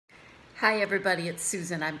Hi everybody, it's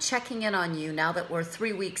Susan. I'm checking in on you now that we're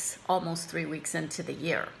almost 3 weeks into the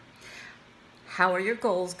year. How are your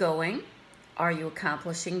goals going? Are you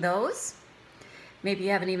accomplishing those? Maybe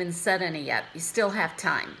you haven't even set any yet. You still have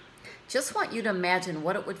time. Just want you to imagine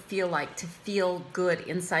what it would feel like to feel good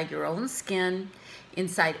inside your own skin,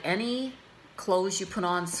 inside any clothes you put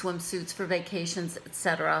on, swimsuits for vacations,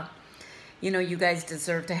 etc. You know, you guys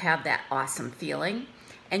deserve to have that awesome feeling,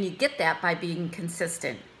 and you get that by being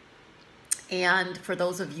consistent. And for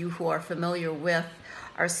those of you who are familiar with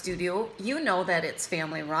our studio, you know that it's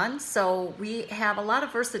family run, so we have a lot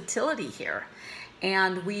of versatility here.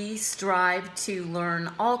 And we strive to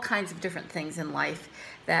learn all kinds of different things in life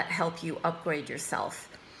that help you upgrade yourself.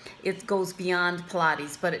 It goes beyond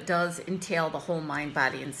Pilates, but it does entail the whole mind,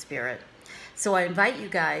 body, and spirit. So I invite you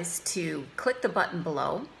guys to click the button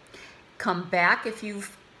below, come back if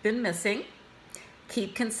you've been missing,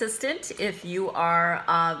 keep consistent if you are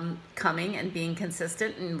coming and being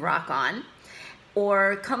consistent and rock on,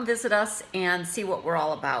 or come visit us and see what we're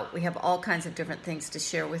all about. We have all kinds of different things to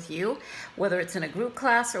share with you, whether it's in a group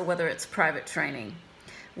class or whether it's private training.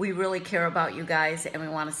 We really care about you guys, and we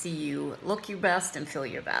want to see you look your best and feel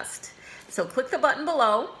your best. So click the button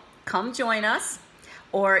below, come join us,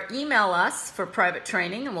 or email us for private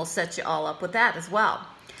training, and we'll set you all up with that as well.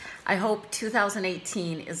 I hope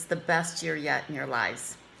 2018 is the best year yet in your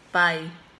lives. Bye.